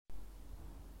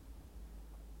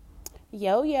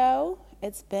Yo, yo,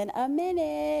 it's been a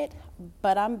minute,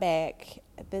 but I'm back.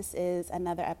 This is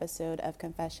another episode of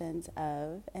Confessions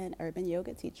of an Urban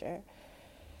Yoga Teacher.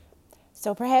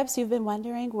 So perhaps you've been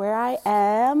wondering where I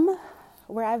am,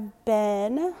 where I've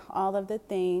been, all of the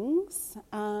things.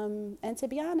 And to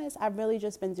be honest, I've really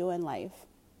just been doing life,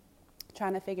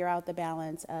 trying to figure out the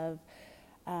balance of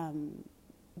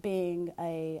being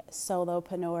a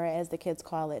solopreneur, as the kids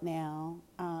call it now,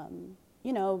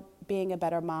 being a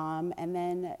better mom, and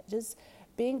then just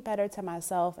being better to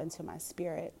myself and to my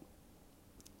spirit.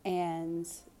 And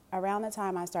around the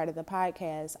time I started the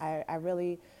podcast, I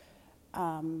really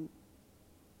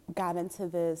got into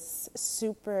this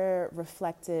super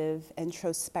reflective,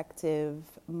 introspective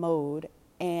mode.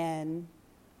 And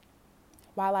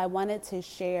while I wanted to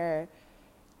share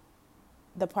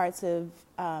the parts of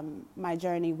my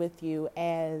journey with you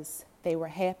as they were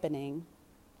happening,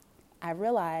 I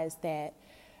realized that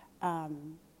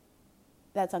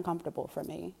that's uncomfortable for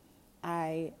me.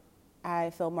 I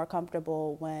feel more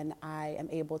comfortable when I am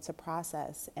able to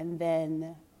process and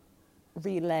then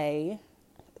relay,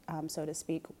 so to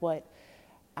speak, what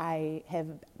I have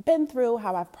been through,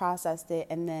 how I've processed it,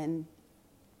 and then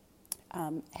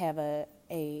have an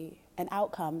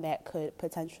outcome that could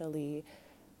potentially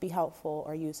be helpful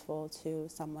or useful to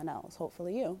someone else,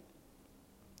 hopefully you.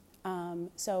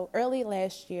 So early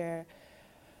last year,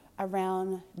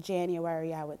 around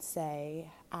January, I would say,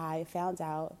 I found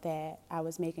out that I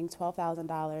was making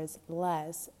 $12,000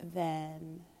 less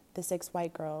than the 6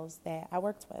 white girls that I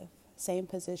worked with. Same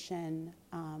position,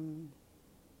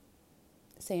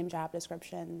 same job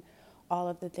description, all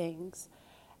of the things.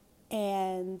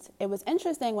 And it was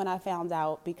interesting when I found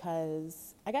out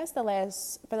because I guess for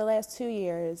the last 2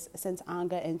 years since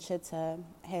Anga and Chitta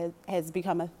has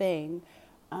become a thing,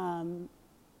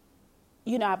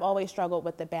 I've always struggled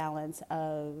with the balance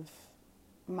of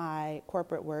my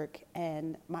corporate work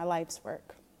and my life's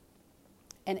work.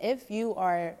 And if you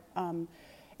are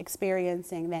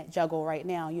experiencing that juggle right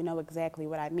now, you know exactly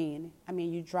what I mean. I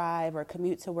mean, you drive or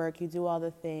commute to work, you do all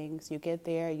the things, you get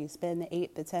there, you spend the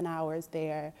 8 to 10 hours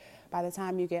there. By the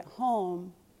time you get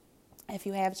home, if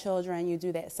you have children, you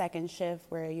do that second shift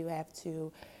where you have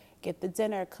to get the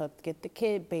dinner cooked, get the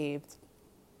kid bathed,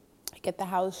 get the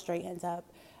house straightened up,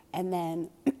 and then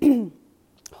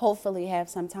hopefully have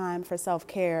some time for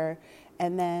self-care,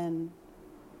 and then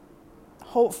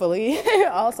hopefully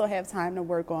also have time to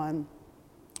work on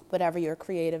whatever your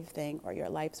creative thing or your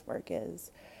life's work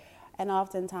is. And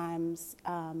oftentimes,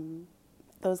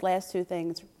 those last 2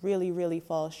 things really, really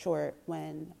fall short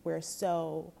when we're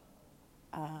so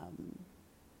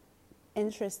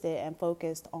interested and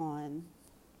focused on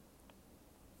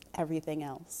everything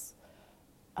else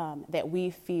that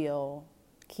we feel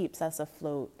keeps us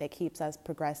afloat, that keeps us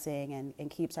progressing and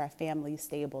keeps our family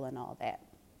stable and all that.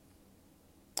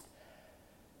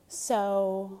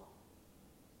 So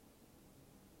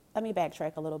let me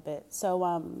backtrack a little bit. So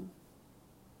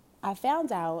I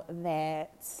found out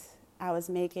that I was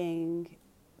making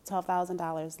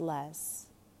 $12,000 less.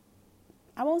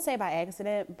 I won't say by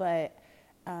accident, but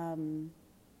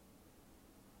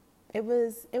it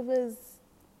was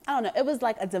I don't know, it was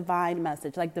like a divine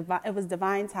message, it was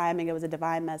divine timing, it was a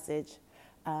divine message,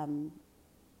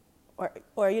 or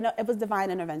it was divine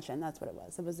intervention, that's what it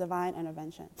was. It was divine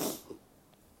intervention.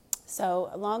 So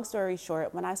long story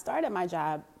short, when I started my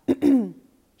job, it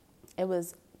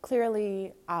was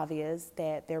clearly obvious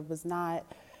that there was not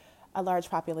a large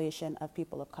population of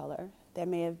people of color. There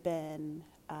may have been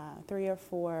 3 or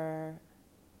 4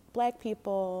 black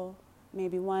people,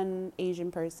 maybe 1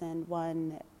 Asian person,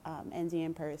 1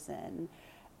 Indian person,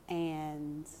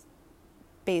 and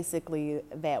basically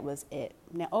that was it.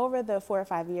 Now, over the 4 or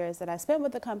 5 years that I spent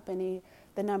with the company,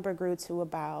 the number grew to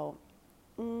about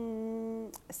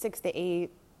 6 to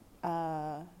 8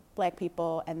 black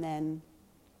people, and then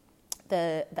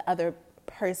the other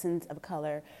persons of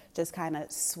color just kind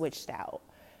of switched out.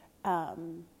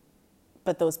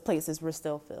 But those places were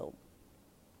still filled.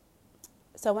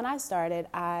 So when I started,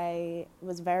 I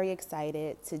was very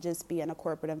excited to just be in a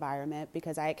corporate environment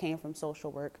because I came from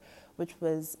social work, which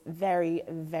was very,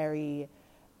 very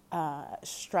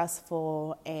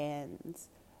stressful and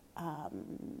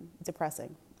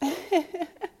depressing.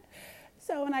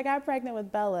 So when I got pregnant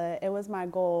with Bella, it was my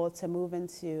goal to move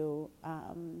into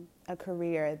a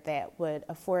career that would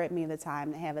afford me the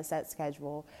time to have a set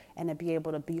schedule and to be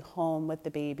able to be home with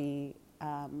the baby,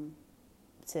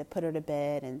 to put her to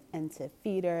bed and to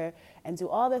feed her and do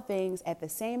all the things at the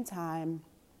same time,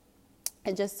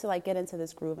 and just to get into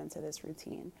this groove, into this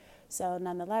routine. So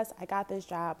nonetheless, I got this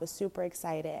job, was super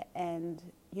excited, and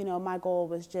my goal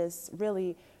was just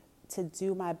really to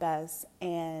do my best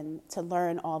and to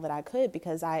learn all that I could,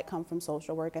 because I had come from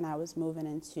social work and I was moving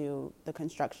into the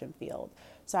construction field.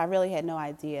 So I really had no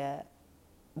idea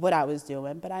what I was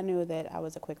doing, but I knew that I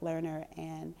was a quick learner,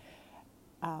 and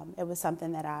it was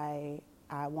something that I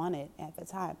wanted at the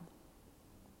time.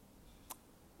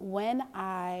 When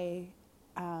I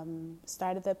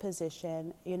started the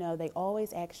position, they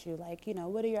always ask you, like,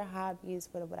 what are your hobbies,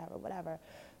 whatever.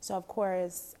 So, of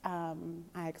course,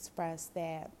 I expressed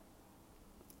that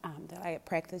I had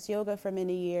practiced yoga for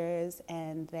many years,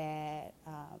 and that,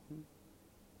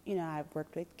 I've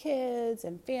worked with kids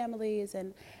and families,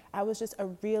 and I was just a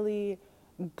really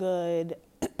good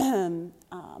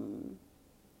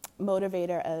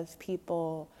motivator of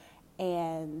people,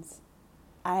 and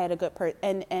I had a good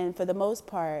and for the most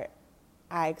part,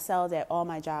 I excelled at all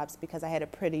my jobs because I had a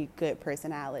pretty good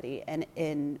personality,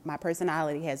 and my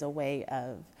personality has a way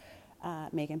of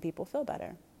making people feel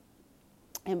better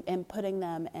and putting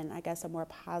them in, I guess, a more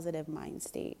positive mind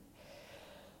state.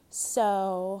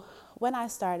 So when I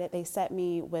started, they set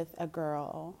me with a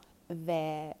girl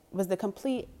that was the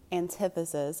complete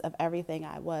antithesis of everything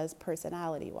I was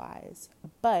personality-wise,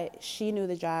 but she knew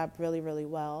the job really, really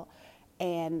well,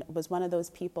 and was one of those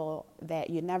people that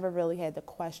you never really had to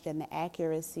question the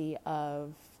accuracy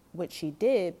of what she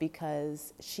did,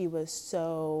 because she was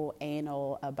so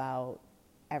anal about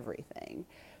everything,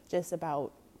 just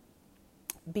about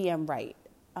being right,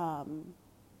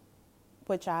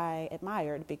 which I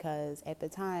admired, because at the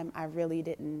time I really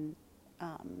didn't,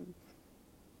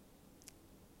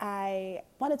 I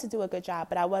wanted to do a good job,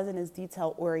 but I wasn't as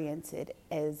detail-oriented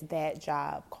as that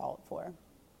job called for.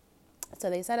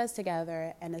 So they set us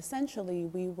together, and essentially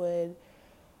we would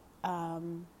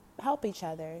help each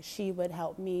other. She would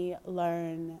help me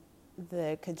learn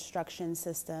the construction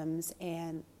systems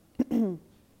and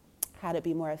how to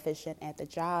be more efficient at the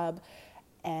job.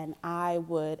 And I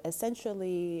would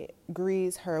essentially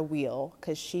grease her wheel,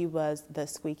 because she was the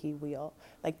squeaky wheel.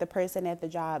 Like the person at the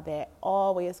job that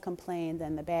always complained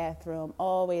in the bathroom,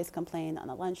 always complained on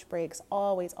the lunch breaks,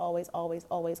 always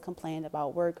complained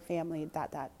about work, family, ...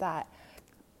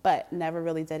 But never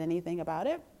really did anything about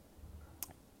it,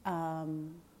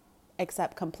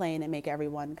 except complain and make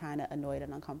everyone kind of annoyed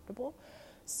and uncomfortable.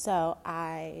 So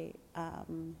I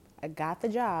got the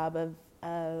job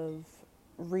of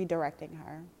redirecting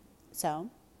her.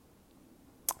 So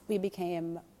we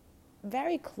became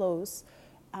very close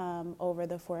over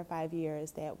the 4 or 5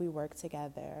 years that we worked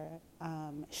together.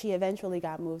 She eventually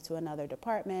got moved to another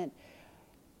department,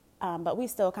 but we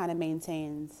still kind of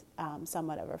maintained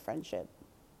somewhat of a friendship.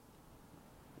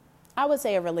 I would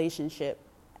say a relationship,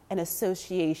 an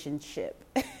associationship.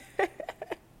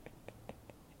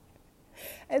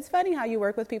 It's funny how you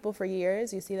work with people for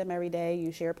years. You see them every day.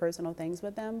 You share personal things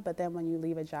with them. But then when you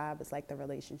leave a job, it's like the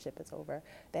relationship is over.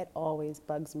 That always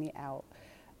bugs me out.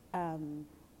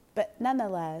 But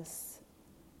nonetheless,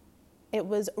 it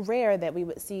was rare that we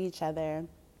would see each other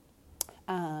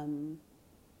during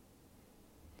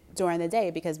the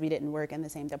day, because we didn't work in the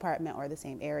same department or the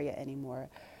same area anymore.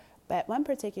 But one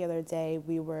particular day,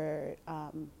 we were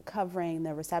covering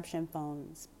the reception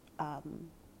phones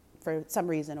for some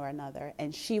reason or another,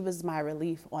 and she was my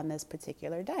relief on this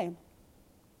particular day.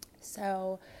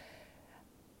 So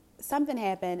something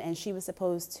happened, and she was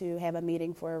supposed to have a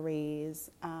meeting for a raise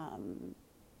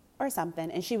or something,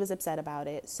 and she was upset about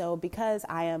it. So because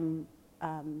I am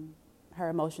her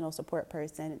emotional support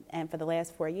person, and for the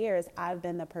last 4 years, I've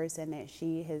been the person that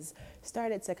she has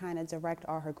started to kind of direct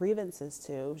all her grievances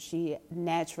to. She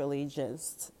naturally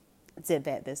just did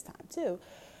that this time too.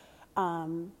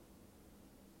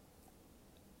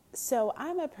 So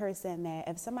I'm a person that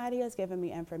if somebody has given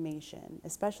me information,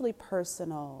 especially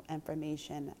personal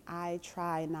information, I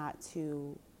try not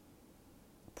to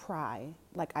pry.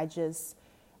 Like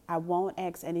I won't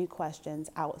ask any questions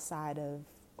outside of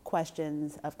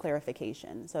questions of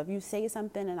clarification. So if you say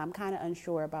something and I'm kind of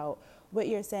unsure about what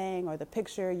you're saying or the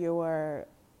picture you're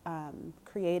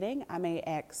creating, I may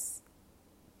ask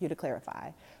you to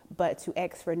clarify. But to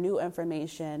ask for new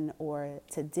information or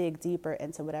to dig deeper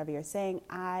into whatever you're saying,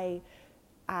 I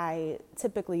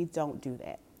typically don't do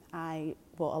that. I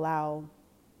will allow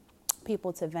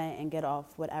people to vent and get off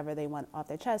whatever they want off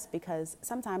their chest, because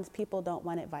sometimes people don't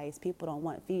want advice, people don't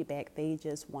want feedback, they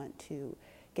just want to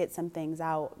get some things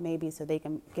out, maybe so they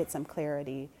can get some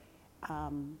clarity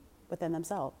within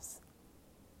themselves.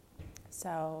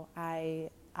 So I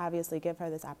obviously give her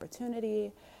this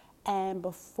opportunity, and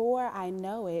before I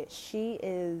know it, she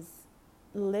is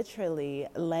literally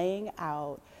laying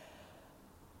out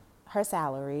her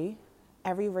salary,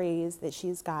 every raise that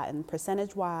she's gotten,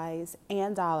 percentage-wise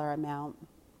and dollar amount,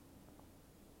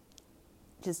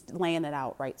 just laying it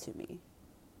out right to me.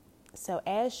 So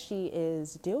as she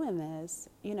is doing this,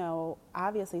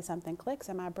 obviously something clicks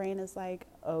and my brain is like,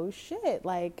 oh shit,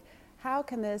 like, how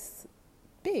can this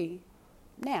be?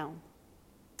 Now,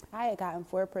 I had gotten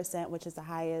 4%, which is the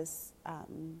highest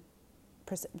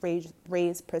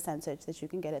raise percentage that you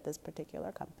can get at this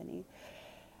particular company.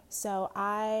 So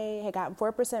I had gotten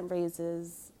 4%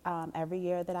 raises every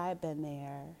year that I had been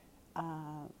there.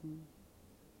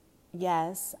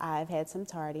 Yes, I've had some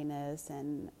tardiness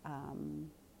and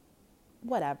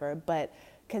whatever, but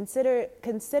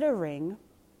considering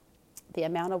the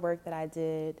amount of work that I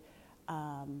did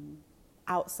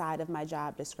outside of my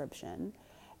job description,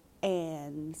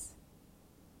 and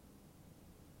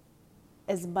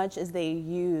as much as they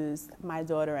used my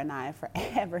daughter and I for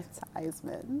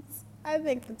advertisements, I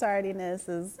think the tardiness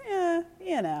is,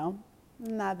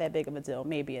 not that big of a deal.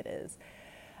 Maybe it is.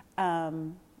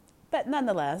 But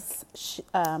nonetheless,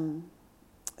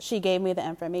 she gave me the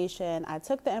information. I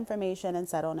took the information and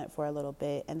sat on it for a little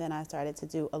bit. And then I started to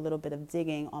do a little bit of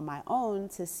digging on my own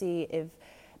to see if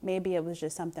maybe it was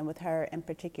just something with her in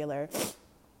particular,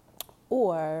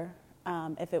 or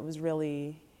if it was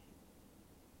really,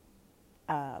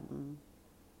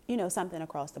 something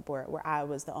across the board where I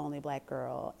was the only black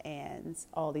girl and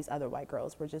all these other white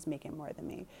girls were just making more than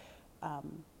me,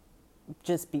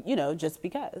 just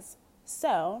because.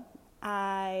 So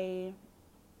I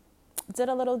did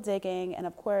a little digging, and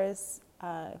of course,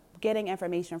 getting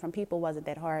information from people wasn't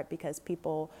that hard because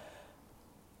people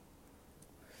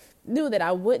knew that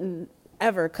I wouldn't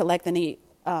ever collect any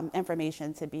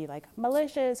information to be like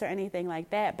malicious or anything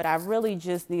like that, but I really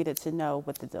just needed to know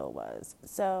what the deal was.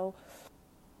 So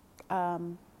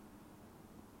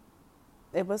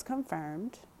it was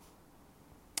confirmed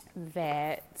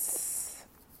that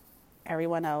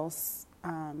everyone else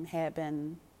had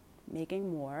been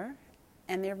making more,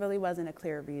 and there really wasn't a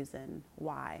clear reason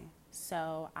why.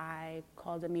 So I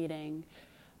called a meeting.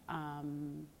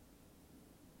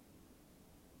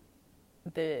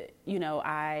 It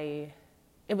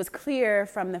was clear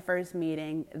from the first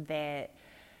meeting that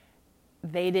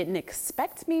they didn't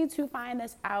expect me to find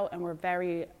this out and were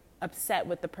very upset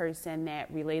with the person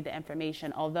that relayed the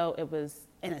information, although it was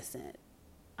innocent.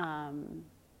 And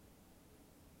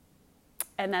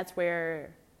that's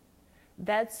where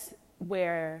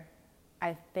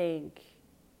I think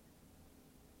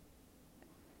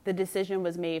the decision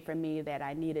was made for me that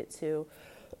I needed to,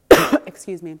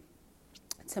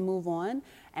 to move on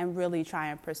and really try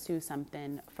and pursue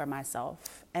something for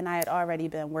myself. And I had already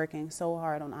been working so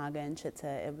hard on Aga and Chitta.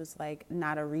 It was like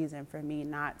not a reason for me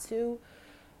not to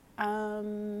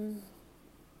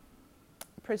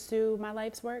pursue my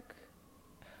life's work.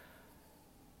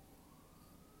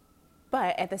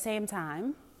 But at the same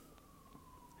time,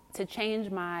 to change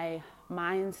my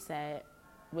mindset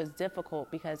was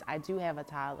difficult because I do have a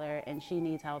toddler and she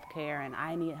needs health care and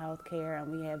I need health care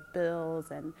and we have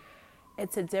bills, and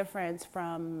it's a difference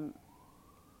from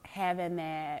having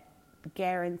that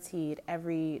guaranteed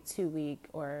every 2 week,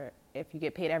 or if you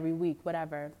get paid every week,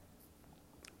 whatever,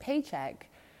 paycheck,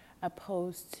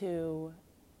 opposed to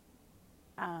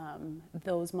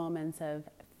those moments of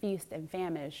feast and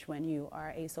famish when you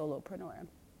are a solopreneur.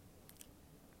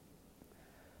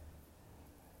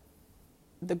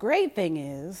 The great thing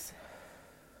is,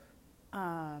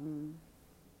 I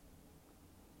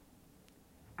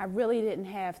really didn't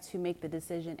have to make the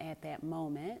decision at that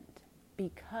moment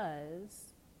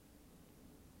because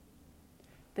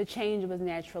the change was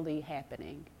naturally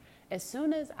happening. As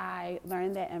soon as I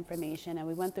learned that information and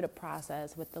we went through the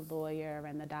process with the lawyer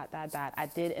and the ...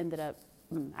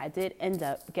 I did end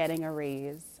up getting a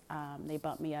raise. They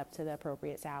bumped me up to the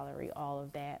appropriate salary, all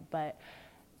of that. But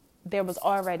there was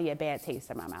already a bad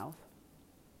taste in my mouth.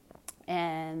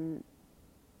 And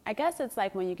I guess it's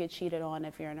like when you get cheated on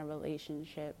if you're in a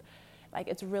relationship, like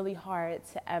it's really hard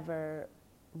to ever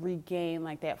regain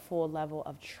like that full level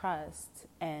of trust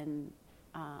and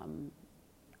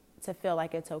to feel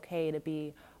like it's okay to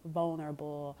be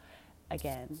vulnerable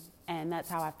again. And that's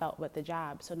how I felt with the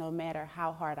job. So no matter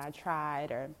how hard I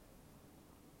tried or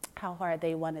how hard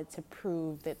they wanted to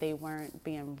prove that they weren't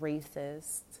being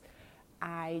racist,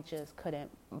 I just couldn't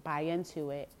buy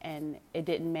into it. And it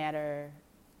didn't matter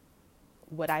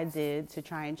what I did to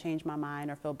try and change my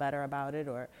mind or feel better about it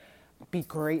or be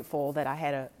grateful that I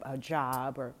had a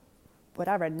job or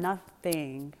whatever.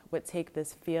 Nothing would take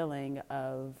this feeling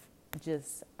of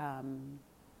just, I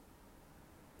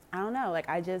don't know, like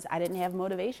I didn't have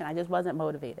motivation. I just wasn't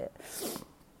motivated.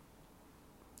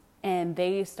 And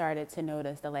they started to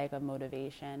notice the lack of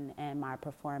motivation and my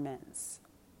performance.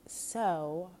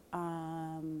 So,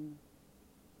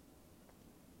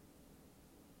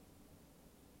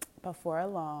 before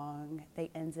long, they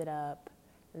ended up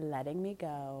letting me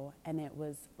go, and it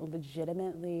was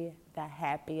legitimately the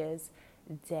happiest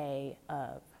day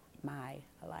of my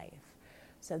life.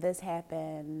 So this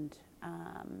happened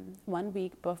 1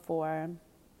 week before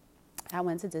I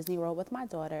went to Disney World with my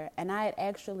daughter, and I had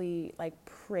actually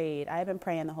prayed. I had been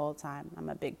praying the whole time. I'm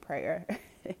a big prayer.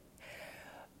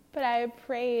 But I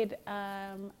prayed,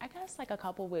 I guess a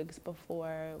couple weeks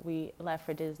before we left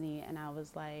for Disney, and I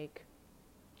was like,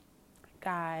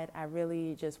 God, I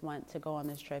really just want to go on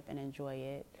this trip and enjoy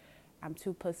it. I'm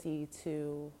too pussy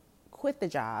to quit the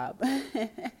job.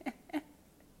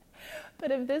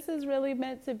 But if this is really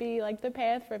meant to be the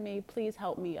path for me, please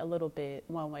help me a little bit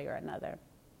one way or another.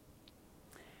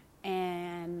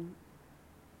 And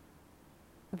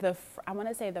I want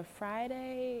to say the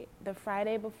Friday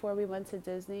before we went to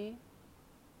Disney,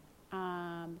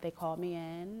 they called me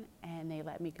in and they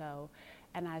let me go.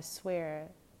 And I swear,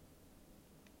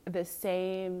 the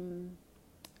same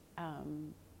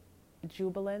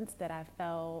jubilance that I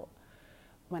felt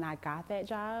when I got that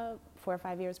job 4 or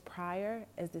 5 years prior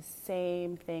is the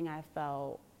same thing I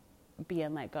felt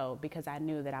being let go, because I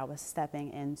knew that I was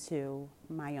stepping into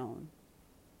my own.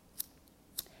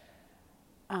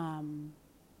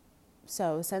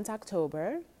 So since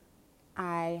October,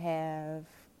 I have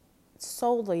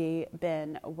solely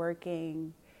been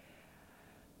working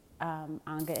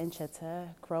Anga and Chitta,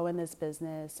 growing this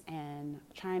business and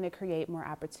trying to create more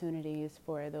opportunities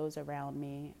for those around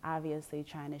me. Obviously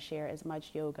trying to share as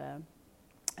much yoga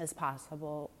as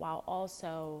possible, while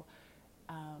also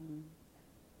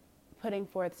putting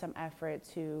forth some effort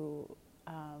to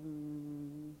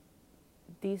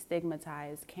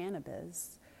destigmatize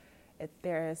cannabis.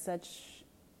 There's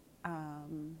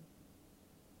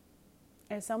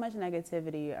so much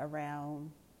negativity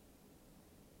around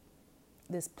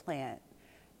this plant,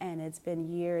 and it's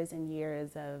been years and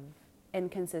years of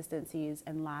inconsistencies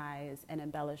and lies and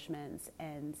embellishments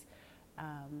and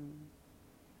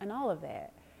all of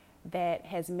that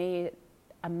has made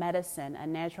a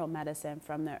natural medicine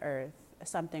from the earth,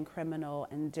 something criminal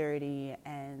and dirty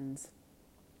and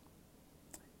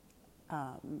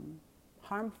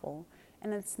harmful,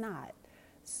 and it's not.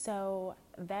 So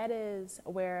that is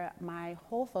where my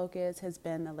whole focus has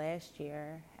been the last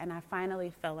year, and I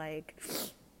finally feel like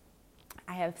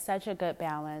I have such a good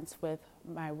balance with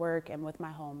my work and with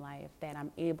my home life that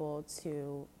I'm able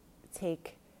to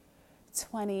take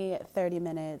 20, 30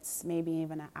 minutes, maybe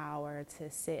even an hour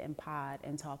to sit and pod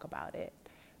and talk about it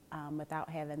without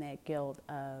having that guilt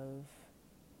of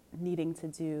needing to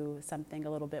do something a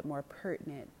little bit more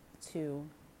pertinent to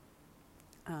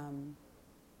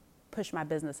push my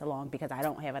business along, because I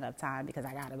don't have enough time, because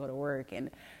I got to go to work and,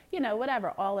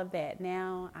 whatever, all of that.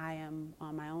 Now I am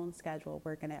on my own schedule,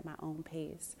 working at my own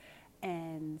pace,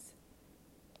 and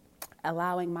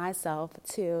allowing myself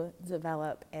to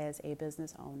develop as a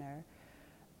business owner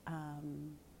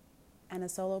and a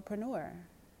solopreneur.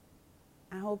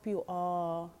 I hope you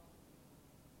all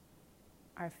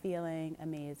are feeling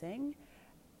amazing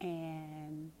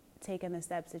and taking the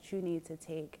steps that you need to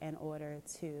take in order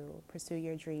to pursue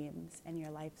your dreams and your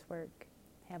life's work.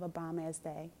 Have a bomb-ass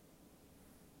day.